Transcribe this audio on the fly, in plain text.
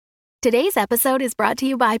Today's episode is brought to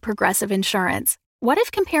you by Progressive Insurance. What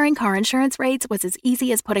if comparing car insurance rates was as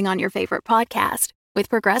easy as putting on your favorite podcast? With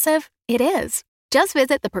Progressive, it is. Just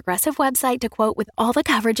visit the Progressive website to quote with all the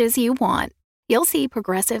coverages you want. You'll see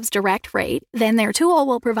Progressive's direct rate, then their tool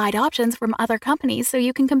will provide options from other companies so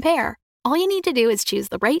you can compare. All you need to do is choose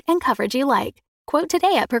the rate and coverage you like. Quote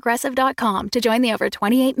today at Progressive.com to join the over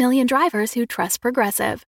 28 million drivers who trust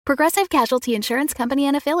Progressive. Progressive Casualty Insurance Company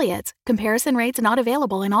and Affiliates. Comparison rates not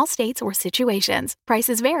available in all states or situations.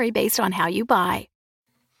 Prices vary based on how you buy.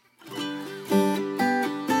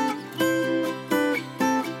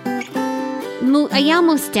 Are you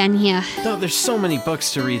almost done here? No, there's so many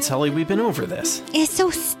books to read, Sully. We've been over this. It's so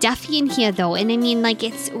stuffy in here, though. And I mean, like,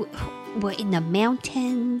 we're in the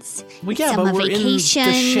mountains. Well, yeah, but we're vacation. in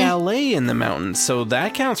the chalet in the mountains, so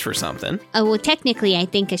that counts for something. Oh, well, technically, I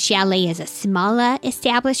think a chalet is a smaller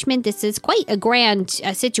establishment. This is quite a grand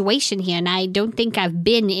situation here, and I don't think I've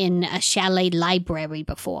been in a chalet library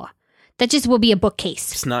before. That just will be a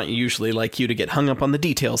bookcase. It's not usually like you to get hung up on the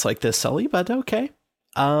details like this, Sully, but okay.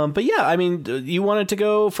 But yeah, I mean, you wanted to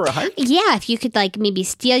go for a hike? Yeah, if you could, like, maybe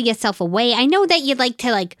steal yourself away. I know that you'd like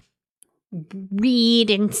to, like, read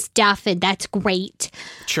and stuff, and that's great.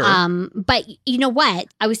 Sure. But you know what?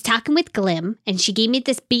 I was talking with Glim, and she gave me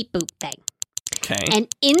this beep boop thing. Okay.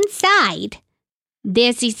 And inside,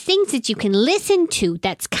 there's these things that you can listen to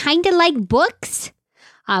that's kind of like books.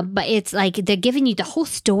 But it's like they're giving you the whole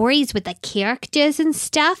stories with the characters and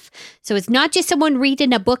stuff. So it's not just someone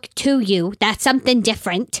reading a book to you. That's something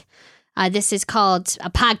different. This is called a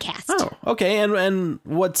podcast. Oh, okay. And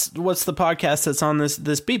what's the podcast that's on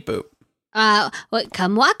this beep boop? Well,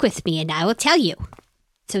 come walk with me and I will tell you.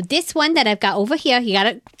 So this one that I've got over here, you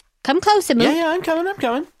gotta come closer, Moon. Yeah, I'm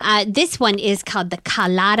coming. This one is called the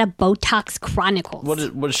Carlotta Botox Chronicles.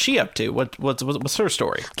 What is she up to? What's her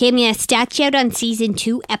story? Okay, I'm gonna start you out on season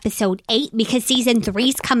 2, episode 8, because season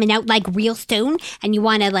 3's coming out like real soon, and you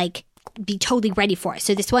wanna like be totally ready for it.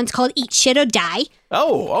 So this one's called Eat Shit or Die.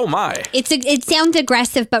 Oh my! It sounds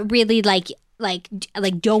aggressive, but really like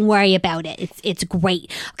don't worry about it. It's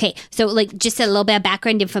great. Okay, so like just a little bit of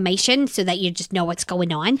background information so that you just know what's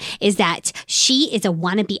going on is that she is a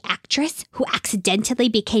wannabe actress who accidentally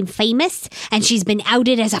became famous, and she's been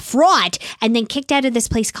outed as a fraud and then kicked out of this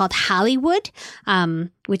place called Hollywood,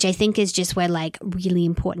 which I think is just where like really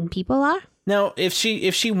important people are. Now, if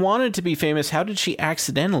she wanted to be famous, how did she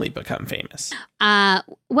accidentally become famous?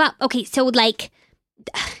 Well, okay, so like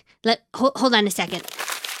hold on a second.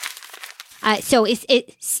 So it's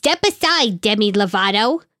step aside, Demi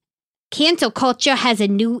Lovato. Cancel culture has a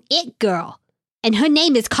new it girl, and her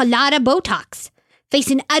name is Carlotta Botox.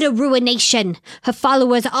 Facing utter ruination, her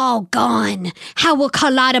followers all gone. How will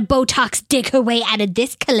Carlotta Botox dig her way out of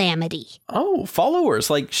this calamity? Oh, followers,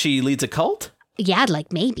 like she leads a cult? Yeah,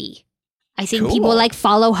 like maybe. I think Cool. people like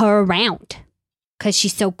follow her around because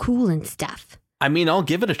she's so cool and stuff. I mean, I'll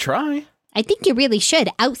give it a try. I think you really should.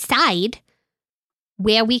 Outside,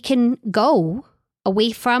 where we can go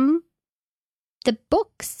away from the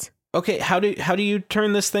books. Okay, how do you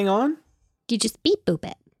turn this thing on? You just beep boop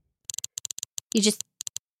it. You just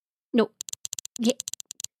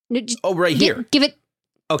Right here. Give it.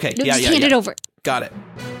 Okay, No, yeah. just hand it over. Got it.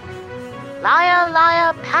 Liar,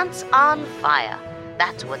 liar, pants on fire.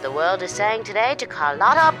 That's what the world is saying today to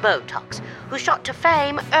Carlotta Botox, who shot to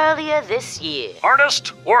fame earlier this year.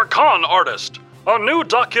 Artist or con artist? A new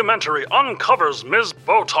documentary uncovers Ms.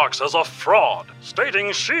 Botox as a fraud,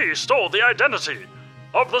 stating she stole the identity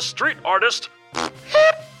of the street artist.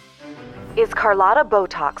 Is Carlotta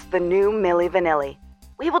Botox the new Milli Vanilli?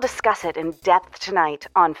 We will discuss it in depth tonight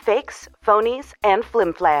on Fakes, Phonies, and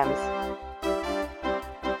Flimflams.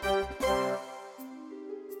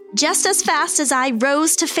 Just as fast as I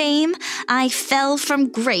rose to fame, I fell from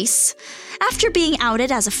grace. After being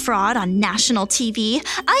outed as a fraud on national TV,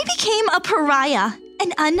 I became a pariah,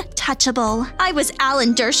 an untouchable. I was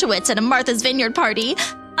Alan Dershowitz at a Martha's Vineyard party,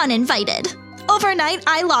 uninvited. Overnight,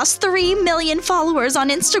 I lost 3 million followers on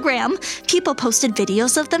Instagram. People posted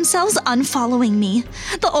videos of themselves unfollowing me.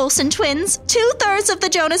 The Olsen twins, 2/3 of the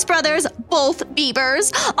Jonas Brothers, both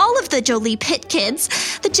Biebers, all of the Jolie Pitt kids,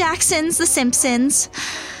 the Jacksons, the Simpsons.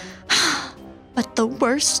 But the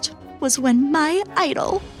worst was when my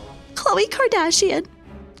idol, Khloe Kardashian,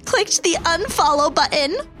 clicked the unfollow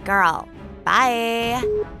button. Girl, bye.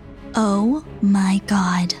 Oh my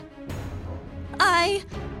God. I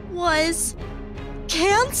was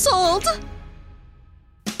canceled.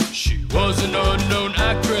 She was an unknown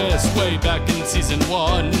actress way back in season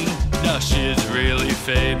 1. Now she's really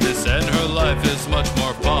famous and her life is much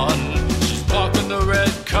more fun. She's walking the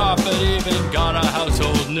red carpet prophet even got a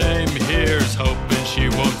household name. Here's hoping she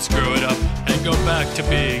won't screw it up and go back to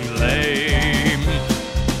being lame.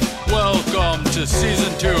 Welcome to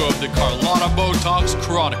Season 2 of the Carlotta Botox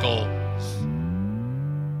Chronicle.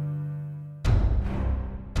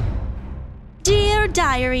 Dear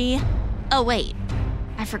Diary. Oh, wait.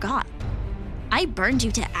 I forgot. I burned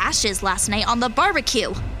you to ashes last night on the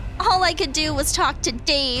barbecue. All I could do was talk to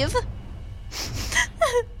Dave.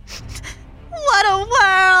 What a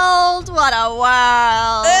world! What a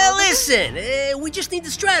world! Listen, we just need to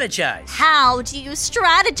strategize. How do you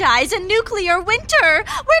strategize in nuclear winter?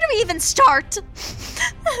 Where do we even start?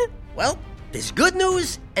 Well, there's good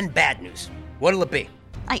news and bad news. What'll it be?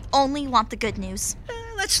 I only want the good news.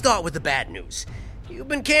 Let's start with the bad news. You've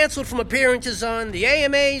been canceled from appearances on the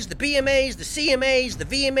AMAs, the BMAs, the CMAs, the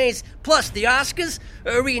VMAs, plus the Oscars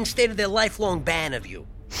reinstated their lifelong ban of you.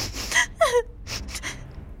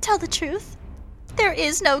 Tell the truth. There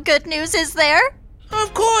is no good news, is there?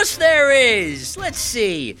 Of course there is. Let's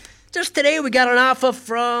see. Just today we got an offer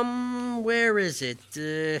from... Where is it?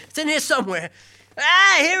 It's in here somewhere.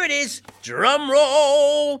 Here it is. Drum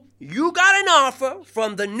roll. You got an offer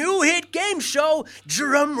from the new hit game show.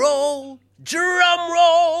 Drum roll. Drum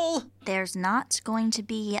roll. There's not going to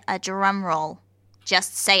be a drum roll.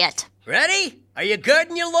 Just say it. Ready? Are you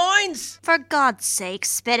girding your loins? For God's sake,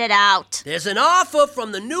 spit it out. There's an offer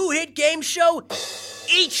from the new hit game show,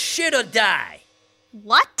 Eat Shit or Die.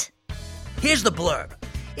 What? Here's the blurb.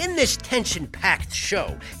 In this tension-packed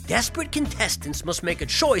show, desperate contestants must make a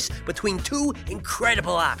choice between two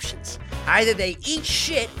incredible options. Either they eat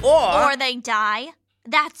shit or they die.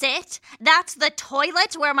 That's it? That's the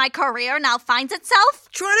toilet where my career now finds itself?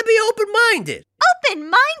 Try to be open-minded.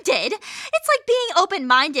 Open-minded? It's like being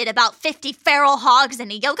open-minded about 50 feral hogs in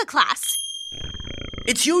a yoga class.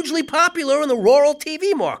 It's hugely popular in the rural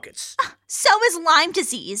TV markets. So is Lyme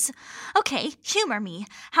disease. Okay, humor me.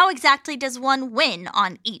 How exactly does one win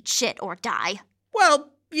on Eat Shit or Die? Well,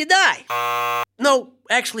 you die. No,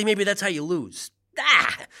 actually, maybe that's how you lose.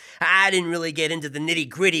 I didn't really get into the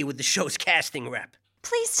nitty-gritty with the show's casting rep.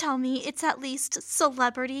 Please tell me it's at least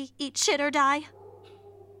celebrity Eat Shit or Die.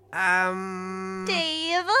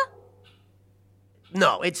 Dave?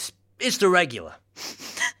 No, it's the regular.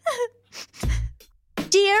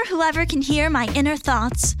 Dear whoever can hear my inner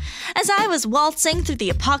thoughts, as I was waltzing through the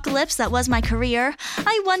apocalypse that was my career,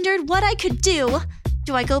 I wondered what I could do.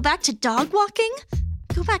 Do I go back to dog walking?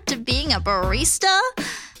 Go back to being a barista?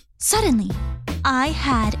 Suddenly, I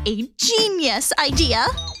had a genius idea.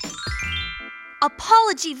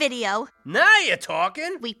 Apology video. Now you're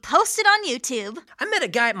talking. We posted on YouTube. I met a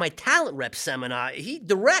guy at my talent rep seminar. He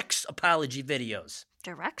directs apology videos.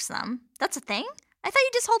 Directs them? That's a thing? I thought you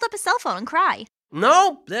just hold up a cell phone and cry.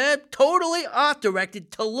 No, they're totally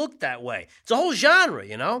art-directed to look that way. It's a whole genre,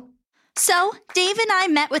 you know? So, Dave and I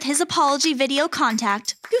met with his apology video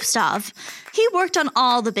contact, Gustav. He worked on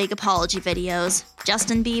all the big apology videos.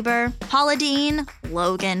 Justin Bieber, Paula Deen,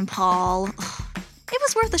 Logan Paul. It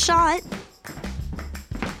was worth a shot.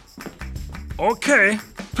 Okay,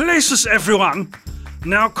 places everyone.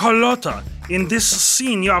 Now, Carlotta, in this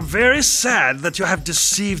scene you are very sad that you have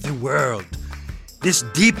deceived the world. This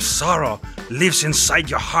deep sorrow lives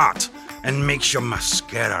inside your heart and makes your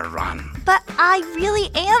mascara run. But I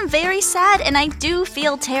really am very sad and I do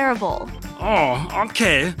feel terrible. Oh,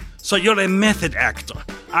 okay. So you're a method actor.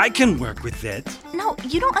 I can work with that. No,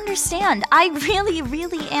 you don't understand. I really,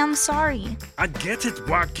 really am sorry. I get it,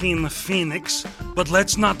 Joaquin Phoenix, but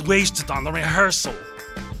let's not waste it on the rehearsal.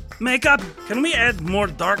 Makeup, can we add more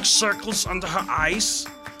dark circles under her eyes?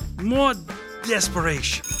 More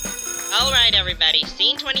desperation. All right, everybody.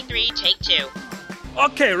 Scene 23, take 2.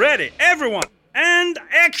 Okay, ready. Everyone. And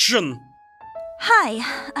action.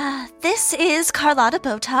 Hi, this is Carlotta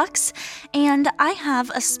Botox, and I have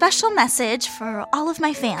a special message for all of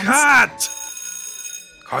my fans. Cut!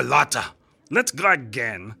 Carlotta, let's go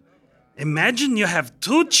again. Imagine you have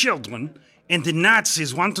 2 children, and the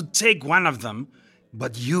Nazis want to take one of them,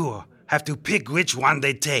 but you have to pick which one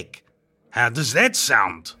they take. How does that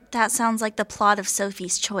sound? That sounds like the plot of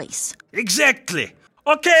Sophie's Choice. Exactly.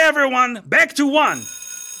 Okay, everyone, back to 1.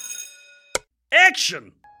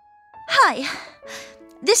 Action! Hi,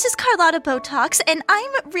 this is Carlotta Botox, and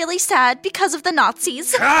I'm really sad because of the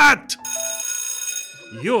Nazis. Cut!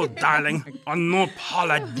 You, darling, are no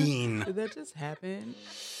Paula Deen. Did that just happen?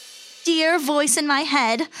 Dear voice in my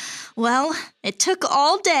head. Well, it took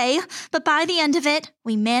all day, but by the end of it,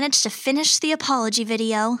 we managed to finish the apology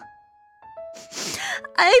video.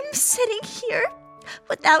 I'm sitting here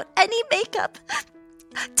without any makeup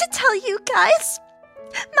to tell you guys,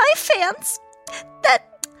 my fans,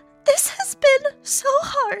 that This has been so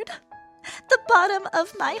hard. The bottom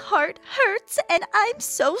of my heart hurts, and I'm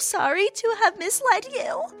so sorry to have misled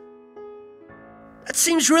you. That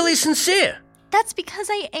seems really sincere. That's because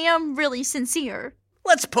I am really sincere.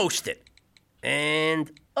 Let's post it.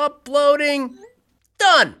 And uploading.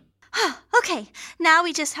 Done. Okay, now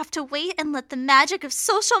we just have to wait and let the magic of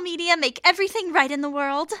social media make everything right in the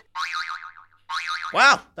world.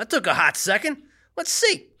 Wow, that took a hot second. Let's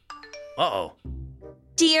see. Uh-oh.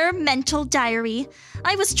 Dear Mental Diary,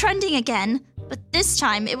 I was trending again, but this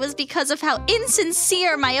time it was because of how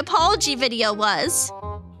insincere my apology video was.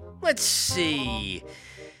 Let's see.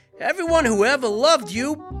 Everyone who ever loved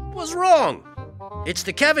you was wrong. It's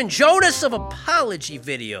the Kevin Jonas of apology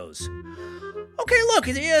videos. Okay, look,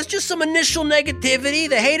 it's just some initial negativity.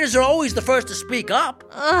 The haters are always the first to speak up.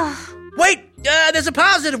 Ugh. Wait, there's a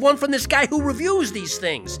positive one from this guy who reviews these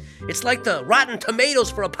things. It's like the Rotten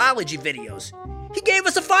Tomatoes for apology videos. He gave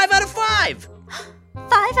us a 5 out of 5.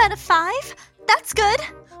 5 out of 5? That's good.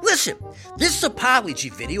 Listen, this apology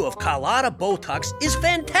video of Carlotta Botox is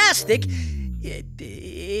fantastic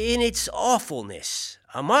in its awfulness.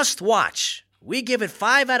 A must watch. We give it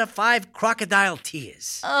 5 out of 5 crocodile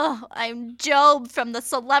tears. Oh, I'm Job from the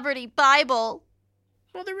Celebrity Bible.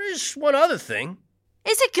 Well, there is one other thing.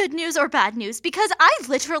 Is it good news or bad news? Because I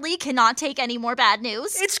literally cannot take any more bad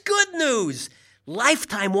news. It's good news.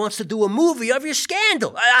 Lifetime wants to do a movie of your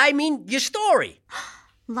scandal. I mean, your story.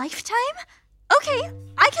 Lifetime? Okay,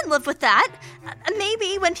 I can live with that.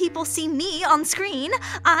 Maybe when people see me on screen,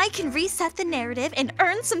 I can reset the narrative and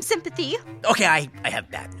earn some sympathy. Okay, I have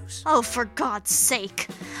bad news. Oh, for God's sake.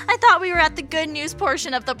 I thought we were at the good news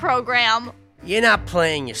portion of the program. You're not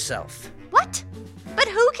playing yourself. What? But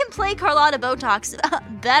who can play Carlotta Botox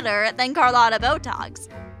better than Carlotta Botox?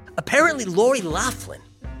 Apparently Lori Loughlin.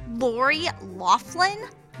 Lori Loughlin?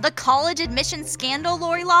 The college admission scandal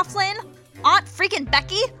Lori Loughlin? Aunt freaking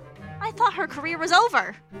Becky? I thought her career was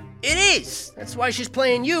over. It is. That's why she's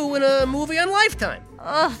playing you in a movie on Lifetime.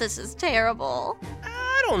 Ugh, this is terrible.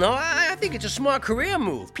 I don't know. I think it's a smart career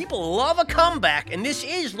move. People love a comeback, and this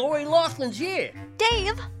is Lori Loughlin's year.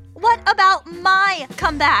 Dave, what about my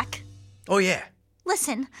comeback? Oh, yeah.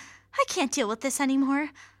 Listen, I can't deal with this anymore.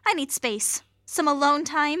 I need space. Some alone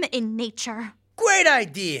time in nature. Great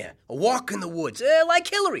idea. A walk in the woods, like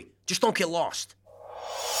Hillary. Just don't get lost.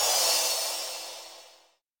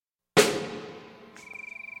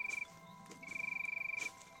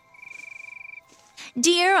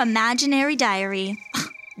 Dear Imaginary Diary,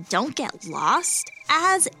 don't get lost.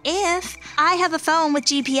 As if. I have a phone with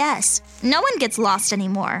GPS. No one gets lost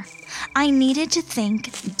anymore. I needed to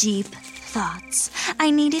think deep thoughts. I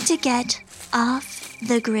needed to get off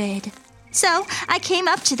the grid. So I came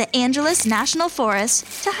up to the Angeles National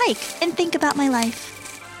Forest to hike and think about my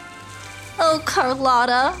life. Oh,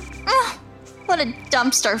 Carlotta. What a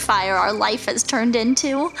dumpster fire our life has turned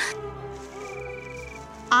into.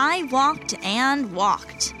 I walked and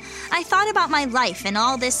walked. I thought about my life and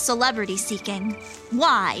all this celebrity seeking.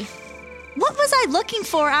 Why? What was I looking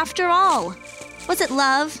for after all? Was it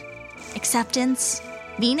love? Acceptance?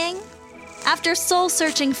 Meaning? After soul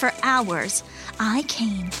searching for hours, I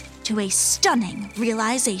came to a stunning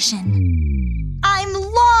realization. I'm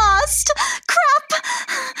lost! Crap!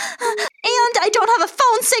 And I don't have a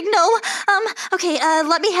phone signal. Okay,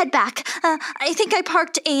 let me head back. I think I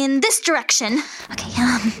parked in this direction. Okay,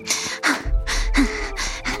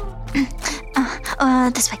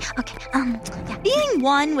 this way. Okay, yeah. Being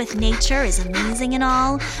one with nature is amazing and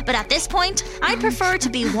all, but at this point, I'd prefer to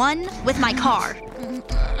be one with my car.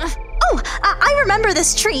 Oh, I remember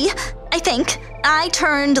this tree, I think. I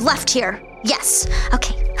turned left here. Yes.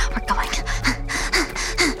 Okay, we're going.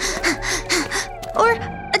 Or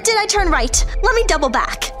did I turn right? Let me double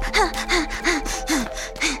back.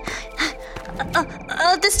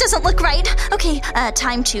 This doesn't look right. Okay,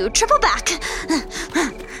 time to triple back.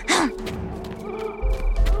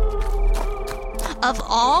 Of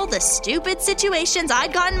all the stupid situations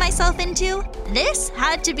I'd gotten myself into, this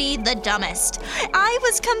had to be the dumbest. I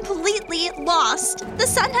was completely lost. The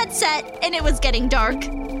sun had set and it was getting dark.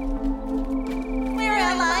 Where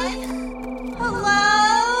am I?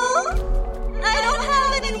 Hello? I don't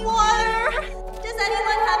have any water. Does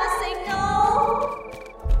anyone have a signal?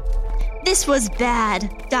 This was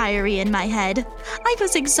bad, diary in my head. I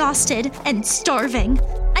was exhausted and starving.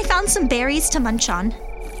 I found some berries to munch on.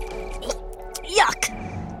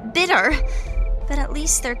 Yuck! Bitter. But at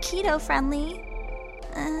least they're keto-friendly.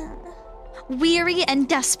 Weary and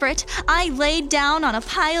desperate, I laid down on a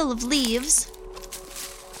pile of leaves.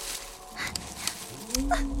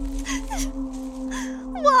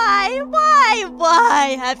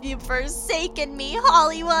 Why have you forsaken me,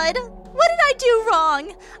 Hollywood? What did I do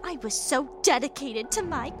wrong? I was so dedicated to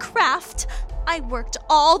my craft. I worked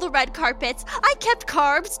all the red carpets. I kept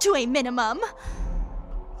carbs to a minimum.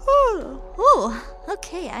 Ooh,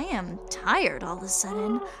 okay, I am tired all of a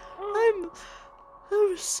sudden. I'm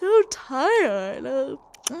so tired.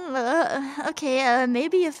 Okay,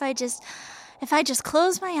 maybe if I just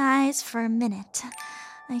close my eyes for a minute,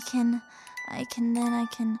 I can.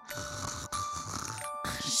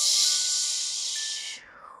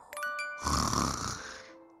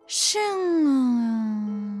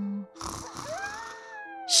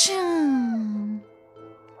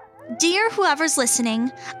 Dear whoever's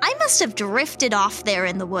listening, I must have drifted off there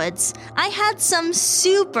in the woods. I had some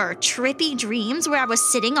super trippy dreams where I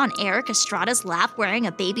was sitting on Eric Estrada's lap wearing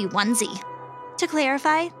a baby onesie. To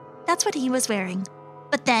clarify, that's what he was wearing.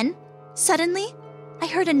 But then, suddenly, I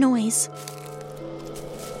heard a noise.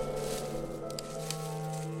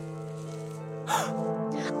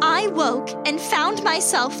 I woke and found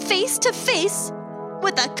myself face to face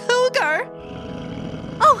with a cougar.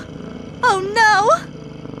 Oh no!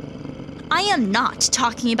 I am not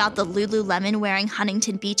talking about the Lululemon wearing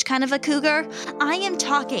Huntington Beach kind of a cougar. I am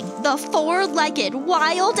talking the four-legged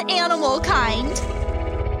wild animal kind.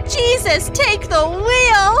 Jesus, take the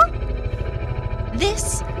wheel!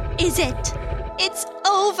 This is it. It's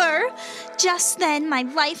over. Just then, my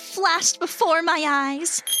life flashed before my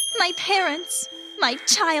eyes. My parents, my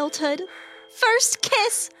childhood, first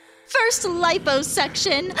kiss, first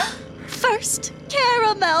liposuction, first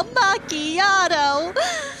caramel macchiato.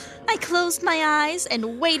 I closed my eyes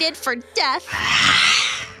and waited for death.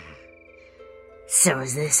 So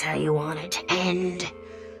is this how you want it to end?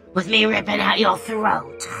 With me ripping out your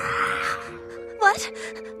throat? What?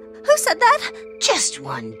 Who said that? Just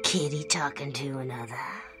one kitty talking to another.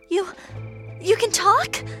 You can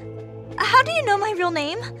talk? How do you know my real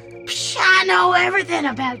name? Psh, I know everything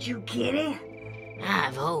about you, kitty.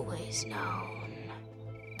 I've always known.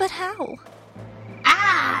 But how?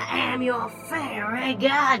 I am your fairy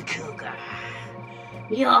god cougar.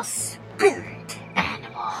 Your spirit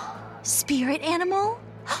animal. Spirit animal?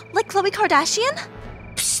 Like Khloe Kardashian?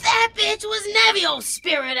 Psst, that bitch was never your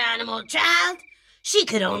spirit animal, child. She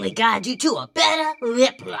could only guide you to a better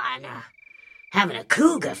lip liner. Having a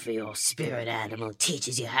cougar for your spirit animal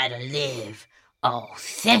teaches you how to live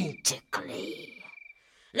authentically.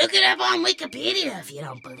 Look it up on Wikipedia if you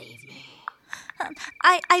don't believe me.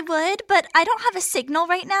 I would, but I don't have a signal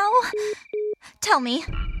right now. Tell me,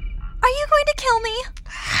 are you going to kill me?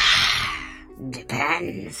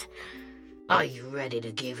 Depends. Are you ready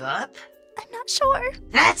to give up? I'm not sure.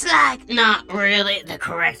 That's not really the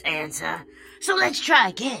correct answer. So let's try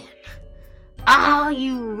again. Are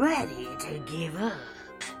you ready to give up?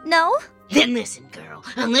 No. Then listen, girl,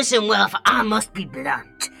 and listen well, for I must be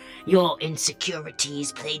blunt. Your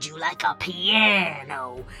insecurities played you like a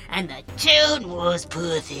piano, and the tune was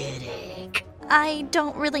pathetic. I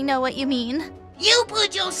don't really know what you mean. You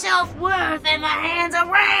put your self-worth in the hands of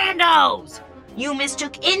randos. You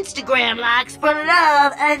mistook Instagram likes for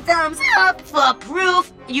love and thumbs up for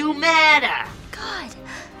proof you matter. God,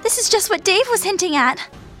 this is just what Dave was hinting at.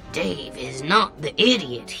 Dave is not the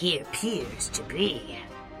idiot he appears to be.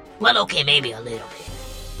 Well, okay, maybe a little bit.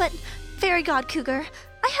 But, Fairy God Cougar,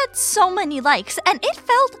 I had so many likes, and it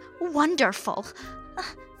felt wonderful.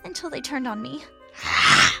 Until they turned on me.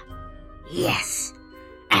 Yes,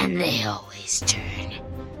 and they always turn.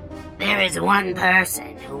 There is one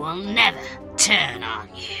person who will never turn on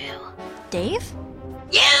you. Dave?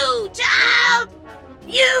 You, child!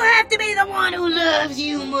 You have to be the one who loves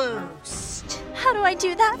you most. How do I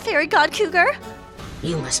do that, Fairy God Cougar?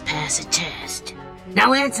 You must pass a test.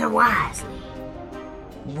 Now answer wisely.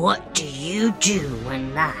 What do you do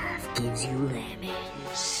when life gives you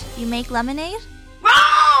lemons? You make lemonade?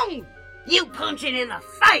 Wrong! You punch it in the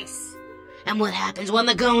face. And what happens when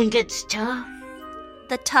the going gets tough?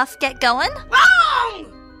 The tough get going? Wrong!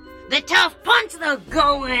 The tough punch the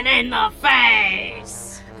going in the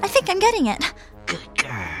face. I think I'm getting it. Good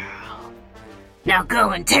girl. Now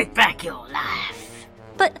go and take back your life.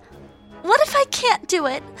 But what if I can't do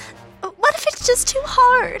it? What if it's just too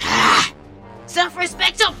hard?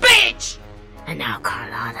 Self-respect's a bitch! And now,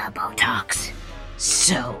 Carlotta Botox,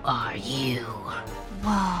 so are you.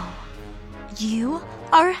 Whoa. You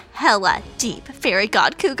are hella deep, Fairy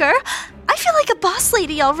God Cougar. I feel like a boss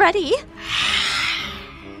lady already.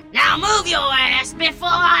 Now move your ass before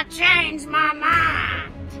I change my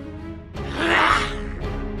mind.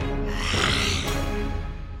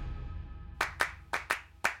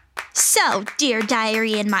 So, So, dear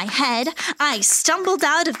diary in my head, I stumbled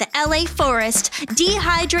out of the LA forest,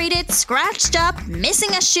 dehydrated, scratched up,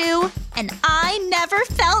 missing a shoe, and I never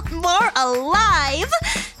felt more alive.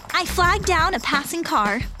 I flagged down a passing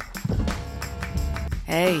car.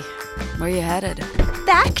 Hey, where you headed?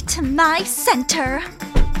 Back to my center.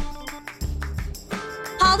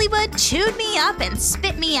 Hollywood chewed me up and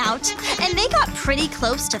spit me out, and they got pretty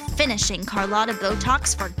close to finishing Carlotta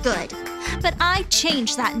Botox for good. But I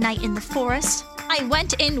changed that night in the forest. I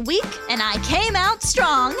went in weak and I came out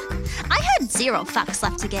strong. I had 0 fucks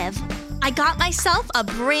left to give. I got myself a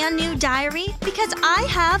brand new diary because I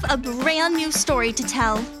have a brand new story to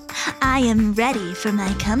tell. I am ready for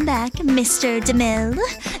my comeback, Mr. DeMille.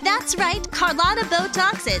 That's right, Carlotta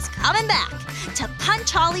Botox is coming back to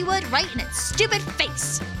punch Hollywood right in its stupid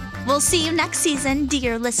face. We'll see you next season,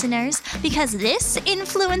 dear listeners, because this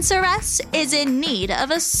influenceress is in need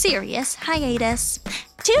of a serious hiatus.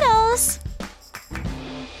 Toodles!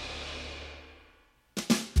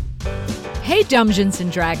 Hey, Dungeons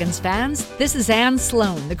 & Dragons fans. This is Anne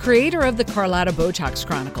Sloan, the creator of the Carlotta Botox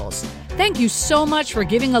Chronicles. Thank you so much for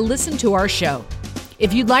giving a listen to our show.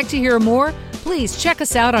 If you'd like to hear more, please check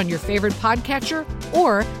us out on your favorite podcatcher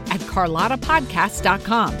or at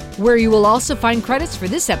carlottapodcast.com, where you will also find credits for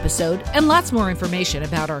this episode and lots more information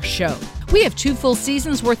about our show. We have 2 full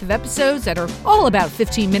seasons worth of episodes that are all about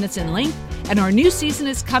 15 minutes in length, and our new season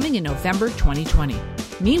is coming in November 2020.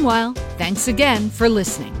 Meanwhile, thanks again for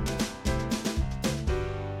listening.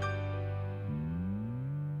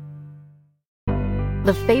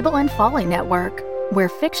 The Fable and Folly Network, where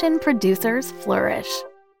fiction producers flourish.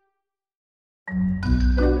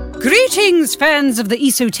 Greetings, fans of the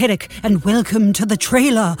esoteric, and welcome to the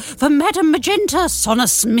trailer for Madame Magenta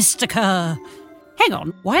Sonus Mystica. Hang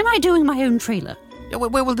on, why am I doing my own trailer?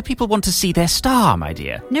 Where will the people want to see their star, my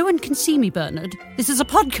dear? No one can see me, Bernard. This is a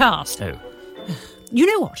podcast. Oh. You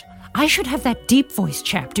know what? I should have that deep voice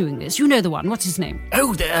chap doing this. You know the one. What's his name?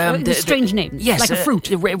 Oh, the strange name. Yes. Like a fruit.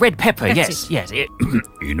 Red pepper, That's yes.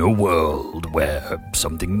 In a world where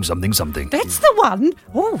something. That's the one.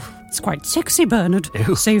 Oh, it's quite sexy, Bernard.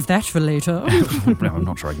 Ew. Save that for later. No, I'm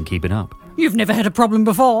not sure I can keep it up. You've never had a problem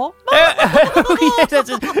before.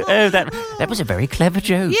 That was a very clever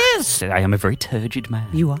joke. Yes. I am a very turgid man.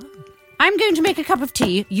 You are. I'm going to make a cup of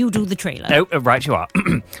tea. You do the trailer. Oh, right you are.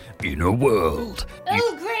 In a world.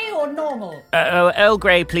 Earl Grey or normal? Earl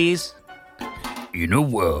Grey, please. In a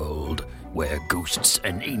world where ghosts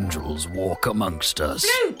and angels walk amongst us.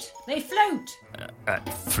 Float! They float.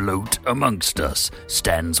 Float amongst us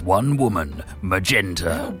stands one woman,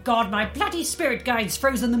 Magenta. Oh, God, my bloody spirit guide's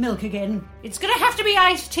frozen the milk again. It's going to have to be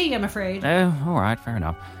iced tea, I'm afraid. Oh, all right, fair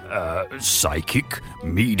enough. Psychic,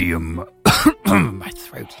 medium. My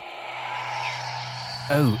throat.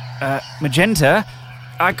 Oh, Magenta,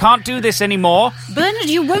 I can't do this anymore. Bernard,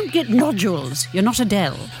 you won't get nodules. You're not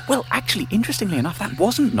Adele. Well, actually, interestingly enough, that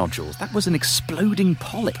wasn't nodules. That was an exploding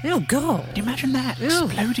polyp. Oh, God. Can you imagine that? Ew.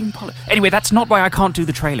 Exploding polyp. Anyway, that's not why I can't do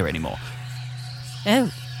the trailer anymore.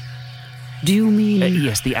 Oh. Do you mean...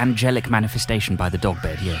 Yes, the angelic manifestation by the dog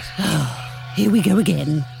bed, yes. Here we go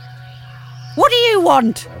again. What do you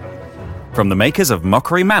want? From the makers of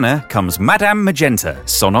Mockery Manor comes Madame Magenta,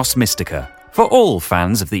 Sonus Mystica, for all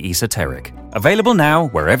fans of the esoteric. Available now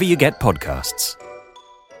wherever you get podcasts.